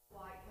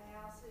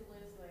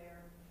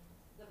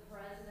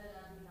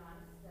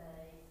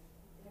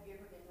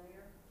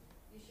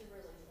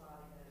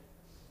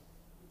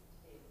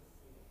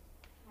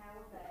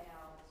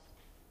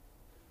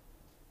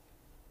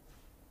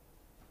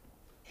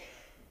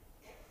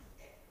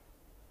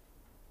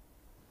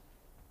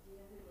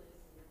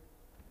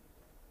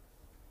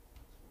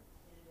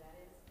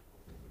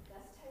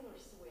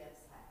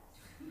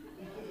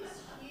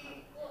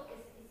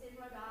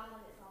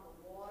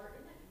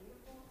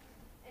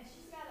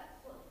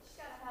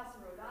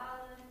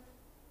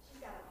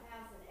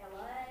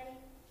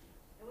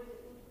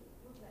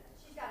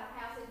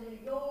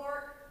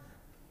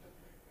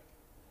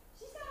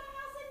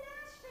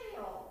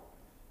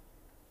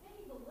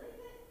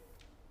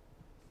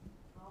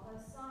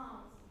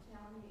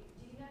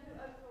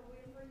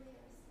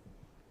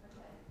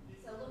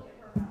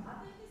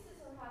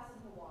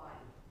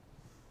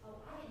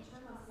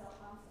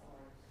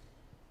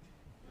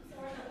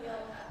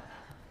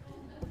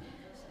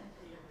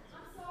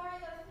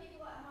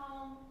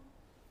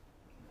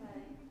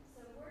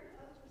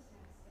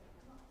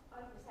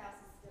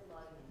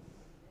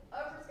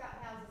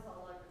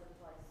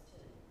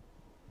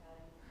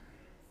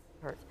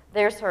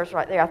There's hers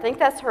right there. I think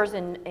that's hers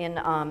in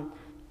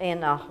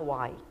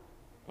Hawaii.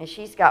 And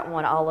she's got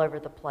one all over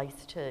the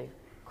place, too.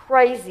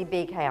 Crazy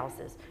big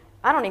houses.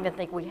 I don't even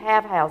think we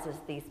have houses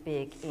these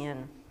big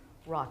in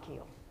Rock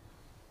Hill.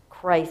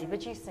 Crazy,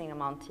 but you've seen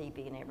them on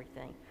TV and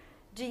everything.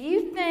 Do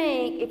you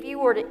think if you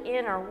were to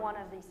enter one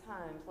of these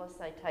homes, let's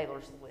say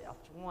Taylor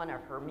Swift, one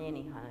of her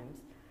many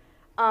homes,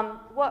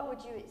 what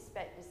would you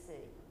expect to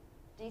see?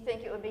 Do you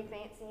think it would be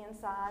fancy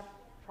inside?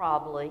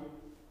 Probably.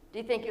 Do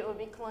you think it would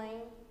be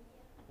clean?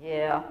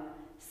 Yeah.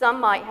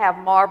 Some might have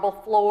marble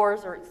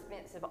floors or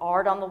expensive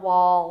art on the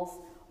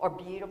walls or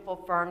beautiful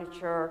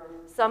furniture.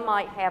 Some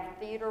might have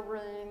theater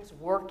rooms,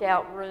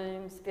 workout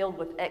rooms filled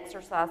with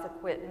exercise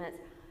equipment.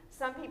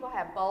 Some people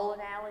have bowling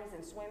alleys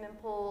and swimming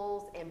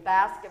pools and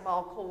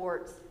basketball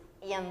courts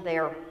in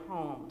their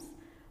homes.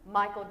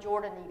 Michael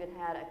Jordan even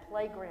had a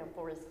playground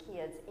for his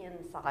kids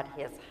inside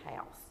his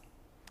house.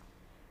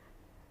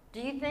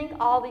 Do you think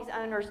all these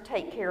owners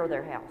take care of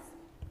their house?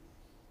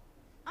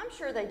 I'm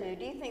sure they do.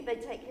 Do you think they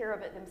take care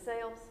of it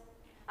themselves?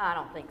 I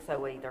don't think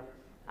so either.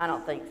 I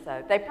don't think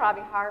so. They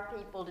probably hire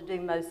people to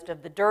do most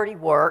of the dirty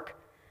work,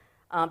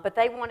 but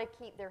they want to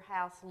keep their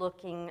house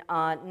looking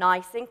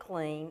nice and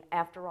clean.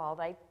 After all,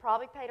 they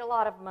probably paid a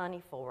lot of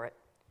money for it.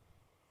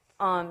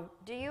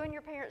 Do you and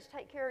your parents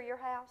take care of your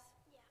house?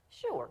 Yeah.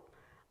 Sure.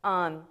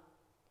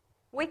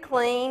 We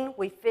clean,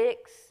 we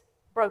fix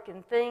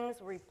broken things,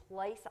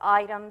 replace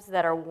items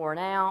that are worn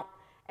out.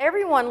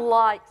 Everyone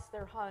likes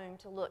their home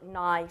to look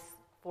nice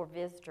for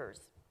visitors.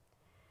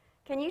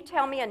 Can you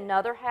tell me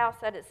another house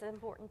that it's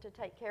important to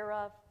take care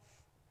of?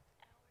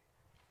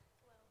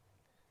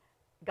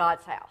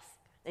 God's house,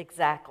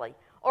 exactly.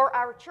 Or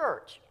our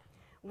church.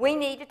 We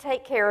need to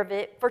take care of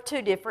it for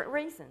two different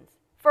reasons.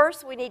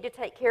 First, we need to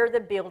take care of the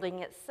building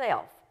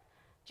itself.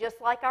 Just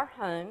like our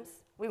homes,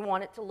 we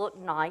want it to look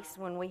nice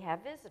when we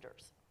have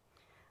visitors.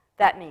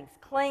 That means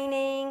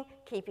cleaning,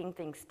 keeping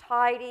things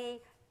tidy,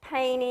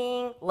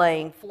 painting,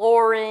 laying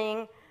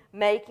flooring,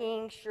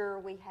 making sure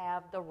we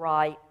have the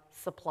right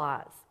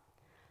supplies.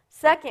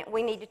 Second,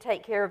 we need to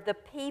take care of the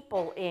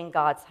people in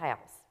God's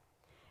house.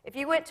 If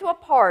you went to a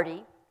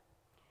party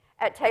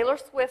at Taylor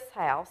Swift's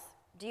house,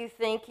 do you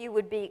think you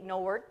would be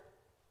ignored?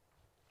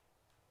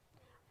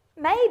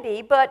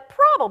 Maybe, but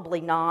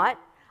probably not.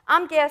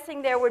 I'm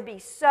guessing there would be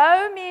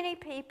so many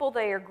people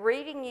there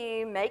greeting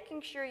you,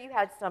 making sure you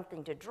had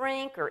something to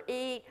drink or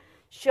eat,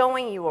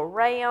 showing you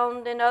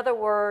around. In other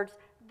words,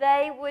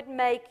 they would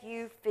make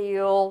you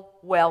feel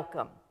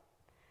welcome.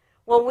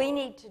 Well, we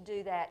need to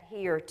do that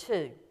here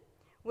too.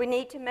 We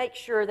need to make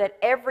sure that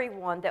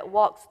everyone that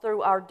walks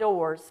through our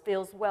doors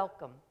feels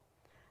welcome.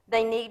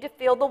 They need to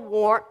feel the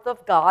warmth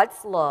of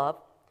God's love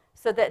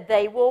so that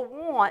they will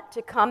want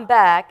to come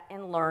back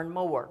and learn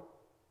more.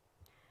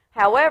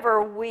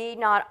 However, we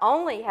not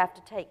only have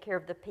to take care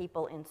of the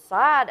people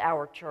inside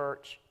our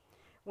church,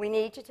 we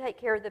need to take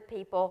care of the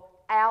people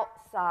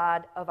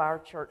outside of our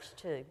church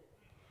too.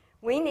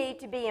 We need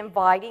to be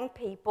inviting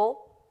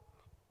people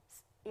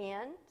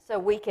in so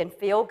we can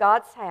fill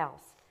God's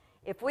house.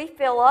 If we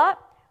fill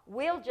up,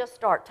 we'll just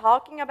start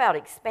talking about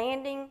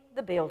expanding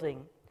the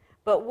building.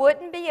 But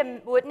wouldn't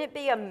it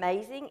be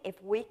amazing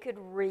if we could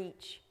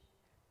reach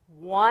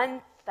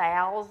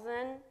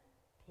 1,000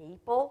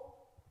 people?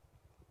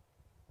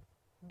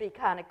 Be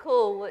kind of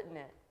cool, wouldn't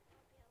it?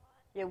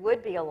 It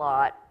would be a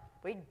lot.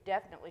 We'd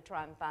definitely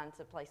try and find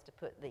some place to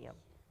put them.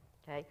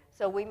 Okay?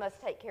 So we must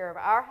take care of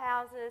our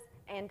houses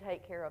and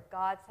take care of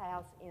God's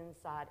house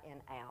inside and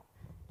out.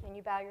 Can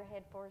you bow your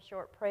head for a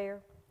short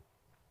prayer?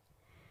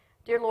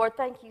 Dear Lord,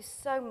 thank you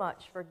so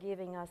much for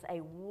giving us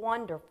a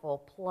wonderful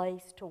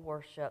place to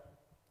worship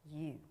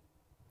you.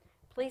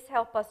 Please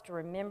help us to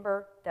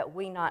remember that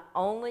we not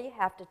only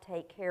have to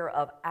take care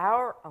of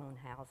our own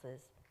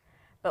houses,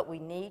 but we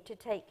need to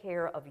take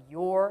care of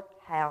your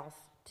house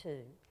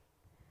too,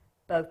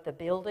 both the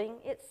building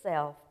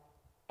itself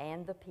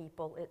and the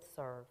people it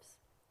serves.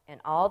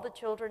 And all the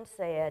children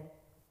said,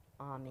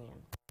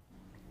 Amen.